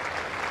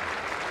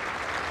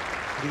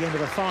 The end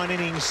of a fine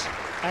innings,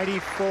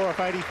 84 off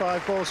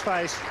 85 balls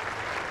faced,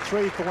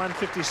 3 for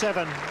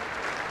 157.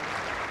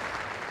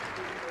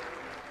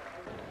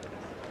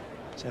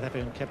 South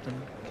African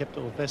captain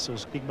Keptor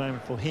Wessels, big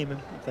moment for him.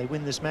 If they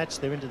win this match,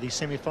 they're into the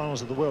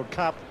semi-finals of the World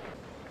Cup.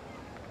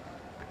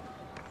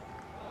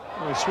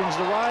 Oh, he swings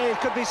it away, it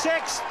could be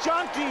 6.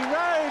 Jonty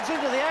Rhodes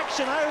into the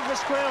action over the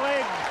square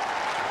leg.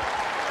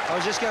 I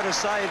was just going to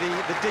say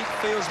the deep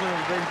fieldsmen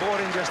have been brought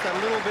in just a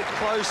little bit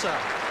closer,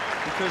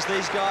 because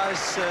these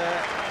guys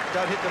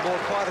don't hit the ball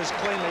quite as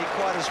cleanly,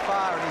 quite as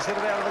far, and he's hit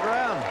it out of the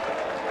ground.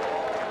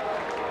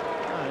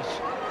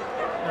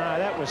 No,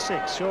 that was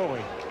 6,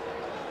 surely.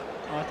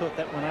 I thought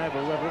that went over.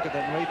 We'll have a look at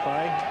that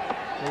replay.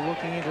 We're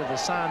looking into the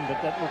sun,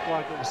 but that looked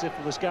like it was as if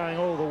it was going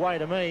all the way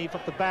to me.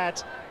 Off the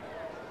bat.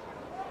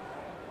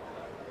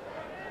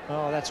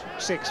 Oh, that's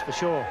 6 for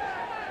sure.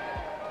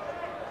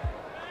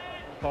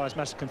 Umpires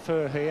must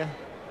confer here.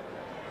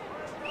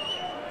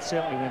 It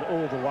certainly went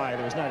all the way.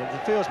 There was no doubt.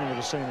 The fieldsman would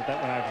have seen that that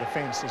went over the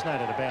fence. There's no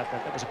doubt about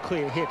that. That was a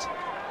clear hit.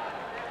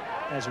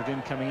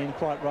 Azharuddin coming in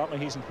quite rightly.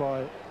 He's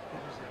quite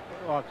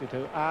likely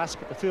to ask,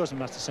 but the fieldsman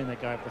must have seen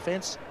that go over the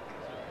fence.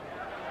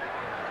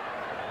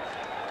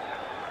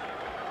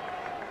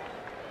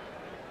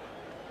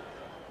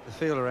 The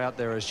fielder out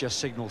there has just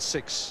signalled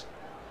 6.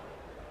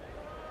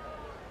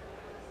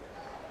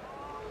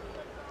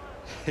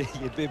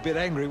 You'd be a bit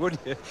angry,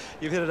 wouldn't you?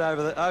 You've hit it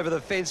over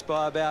the fence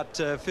by about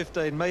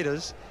 15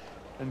 metres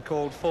and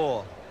called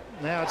 4.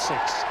 Now it's 6.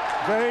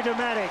 Very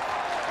dramatic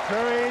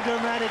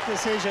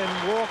decision.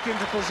 Walk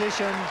into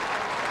position.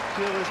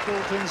 Gillis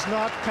Bilton's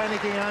not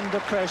panicking under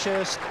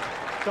pressure.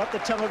 Got the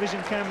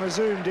television camera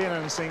zoomed in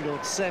and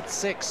singled. Set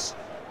 6.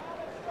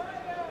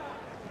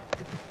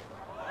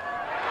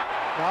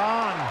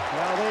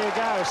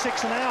 go,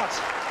 6 and out.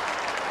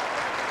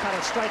 Cut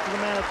it straight to the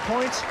man at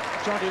point.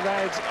 Jonty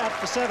Rhodes out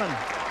for 7.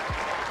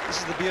 This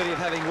is the beauty of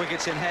having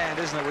wickets in hand,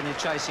 isn't it, when you're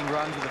chasing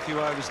runs with a few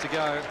overs to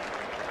go.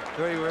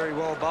 Very, very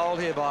well bowled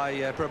here by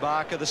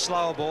Prabhakar. The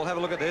slower ball, have a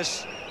look at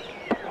this.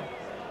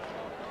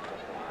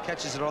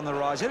 Catches it on the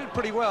rise, hit it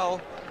pretty well,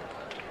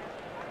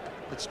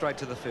 but straight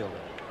to the fielder.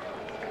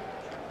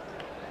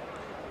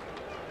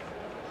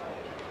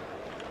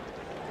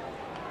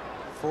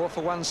 Four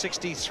for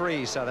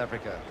 163, South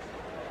Africa.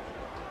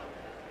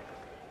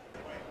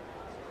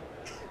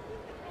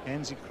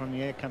 Hansi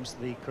Cronje comes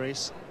to the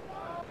crease.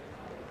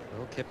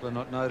 Well, Kepler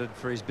not noted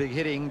for his big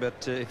hitting,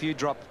 but if you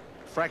drop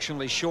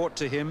fractionally short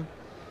to him,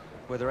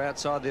 whether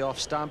outside the off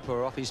stump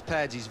or off his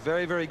pads, he's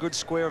very, very good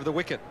square of the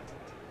wicket.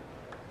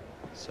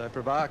 So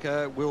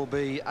Prabhakar will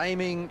be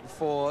aiming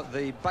for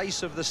the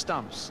base of the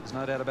stumps. There's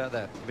no doubt about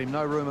that. Give him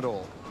no room at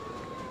all.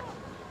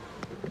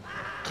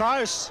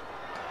 Close.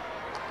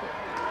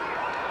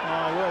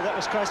 Oh, well, that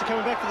was close to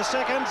coming back for the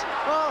second.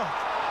 Oh,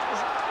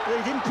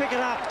 he didn't pick it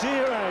up.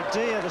 Dear, oh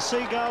dear, the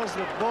Seagulls,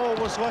 the ball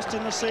was lost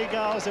in the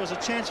Seagulls. There was a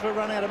chance for a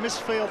run out of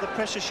misfield, the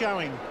pressure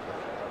showing.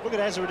 Look at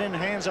Azharuddin,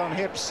 hands on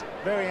hips,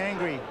 very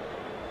angry.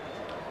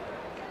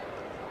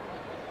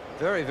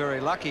 Very, very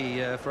lucky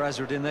for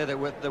Azharuddin there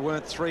that there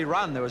weren't 3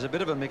 run. There was a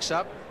bit of a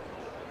mix-up.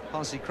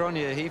 Hansi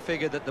Cronje, he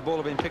figured that the ball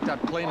had been picked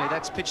up cleanly.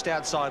 That's pitched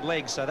outside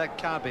leg, so that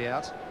can't be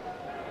out.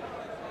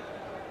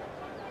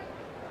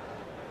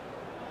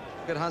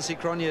 Look at Hansi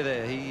Cronje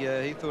there.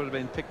 He thought it had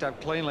been picked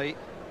up cleanly.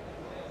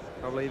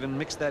 Probably even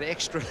missed that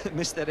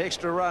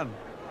extra run.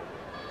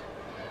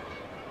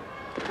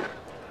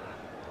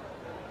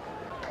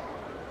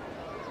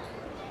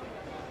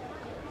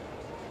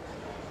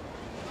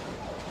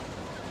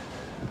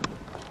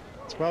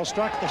 Well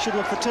struck, they should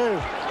look for 2.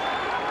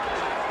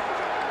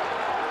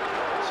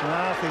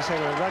 Srinath, he's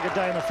had a rugged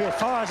day in the field,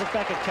 fires it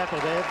back at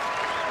Kapildev.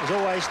 There's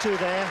always 2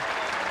 there.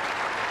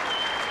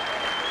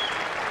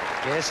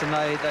 Yes, and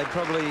they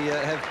probably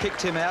have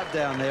picked him out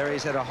down there.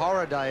 He's had a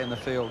horror day in the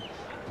field.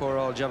 Poor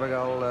old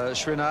Javagal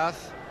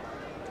Srinath.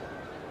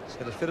 He's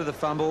had a fit of the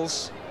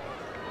fumbles.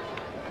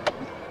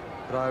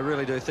 But I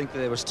really do think that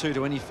there was 2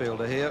 to any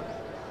fielder here.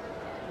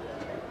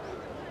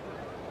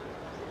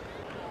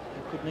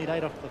 Could need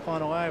 8 off the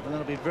final over, and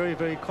that'll be very,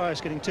 very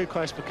close, getting too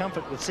close for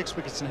comfort with 6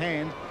 wickets in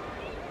hand.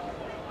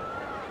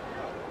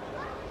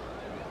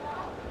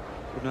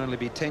 Wouldn't only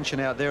be tension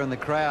out there in the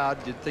crowd.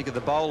 You'd think of the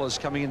bowlers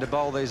coming in to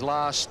bowl these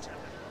last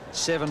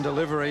 7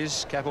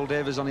 deliveries.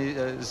 Kapildev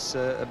is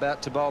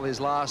about to bowl his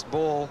last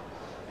ball.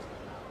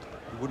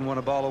 You wouldn't want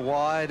to bowl a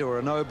wide or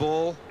a no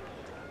ball.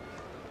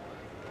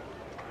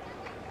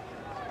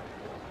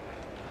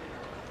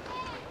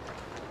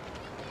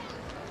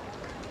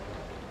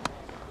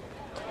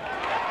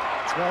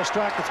 It's well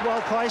struck, it's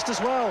well placed as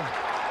well.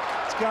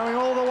 It's going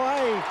all the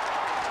way.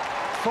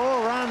 4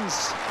 runs.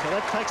 So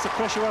that takes the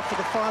pressure off for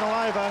the final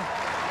over.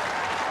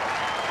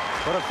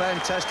 What a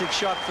fantastic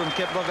shot from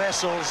Kepler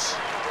Wessels.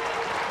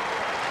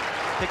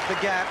 Picked the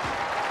gap.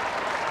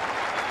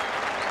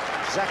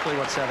 Exactly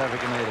what South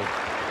Africa needed.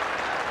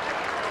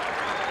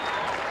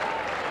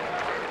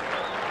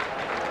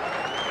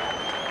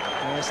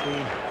 Yes, the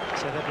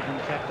South African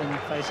captain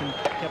facing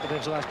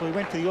Kapildev's last ball. He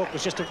went for the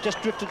Yorkers,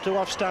 just drifted to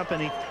off stump,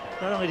 and he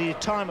not only did he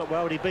time it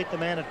well, but he beat the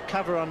man at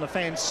cover on the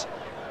fence.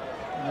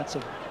 And that's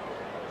a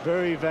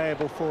very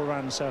valuable 4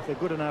 runs. So if they're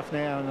good enough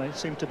now, and they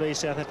seem to be,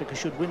 South Africa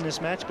should win this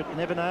match, but you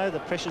never know. The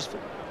pressure's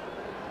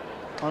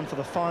on for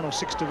the final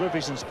 6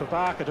 deliveries, and it's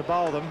Prabhakar to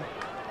bowl them.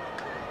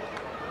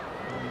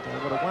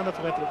 And what a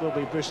wonderful effort it will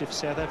be, Bruce, if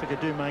South Africa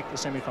do make the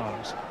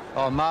semi-finals.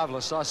 Oh,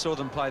 marvellous. I saw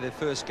them play their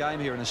first game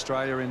here in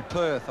Australia in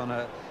Perth on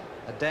a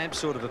damp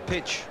sort of a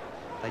pitch.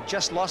 They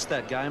just lost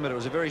that game, but it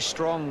was a very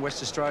strong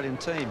West Australian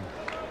team.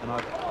 And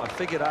I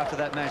figured after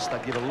that match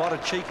they'd give a lot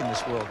of cheek in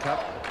this World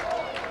Cup.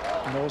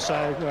 And also,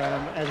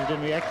 as we've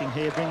been reacting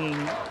here, bringing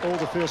all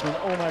the fieldsmen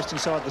almost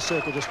inside the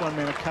circle, just 1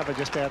 man at cover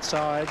just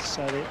outside.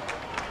 So they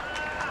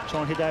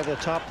try and hit over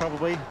the top,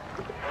 probably.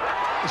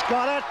 He's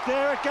got it.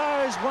 There it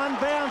goes. 1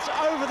 bounce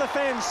over the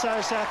fence. So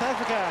South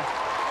Africa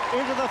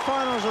into the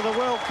finals of the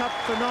World Cup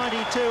for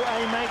 92.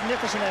 A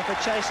magnificent effort,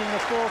 chasing the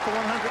 4 for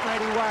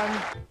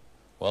 181.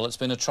 Well, it's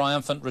been a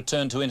triumphant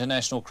return to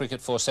international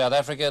cricket for South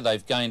Africa.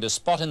 They've gained a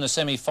spot in the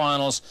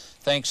semi-finals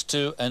thanks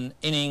to an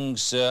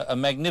innings, a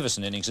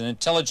magnificent innings, an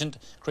intelligent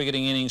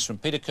cricketing innings from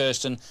Peter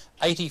Kirsten,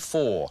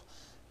 84.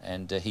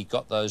 And he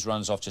got those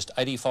runs off just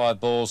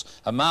 85 balls.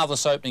 A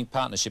marvellous opening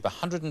partnership,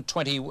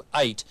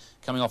 128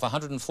 coming off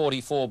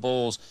 144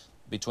 balls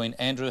between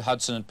Andrew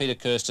Hudson and Peter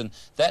Kirsten.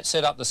 That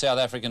set up the South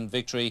African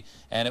victory,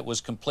 and it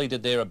was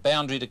completed there. A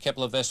boundary to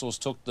Kepler Wessels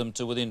took them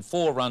to within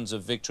 4 runs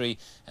of victory,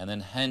 and then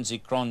Hansi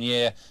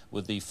Cronje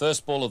with the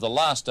first ball of the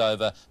last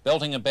over,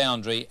 belting a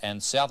boundary,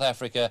 and South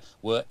Africa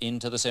were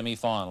into the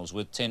semi-finals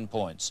with 10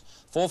 points.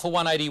 4 for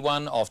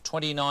 181 off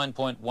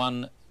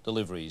 29.1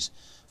 deliveries.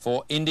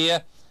 For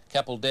India,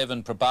 Kapil Dev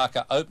and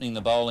Prabhakar opening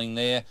the bowling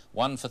there.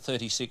 1 for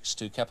 36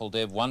 to Kapil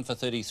Dev, 1 for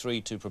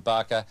 33 to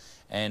Prabhakar,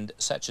 and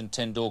Sachin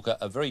Tendulkar,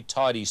 a very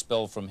tidy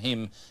spell from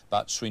him,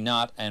 but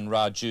Srinath and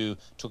Raju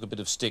took a bit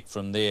of stick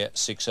from their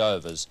 6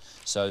 overs.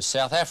 So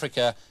South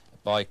Africa,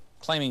 by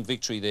claiming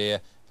victory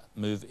there,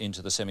 move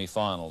into the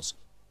semi-finals.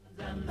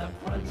 And the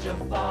crunch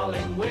of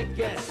falling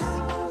wickets.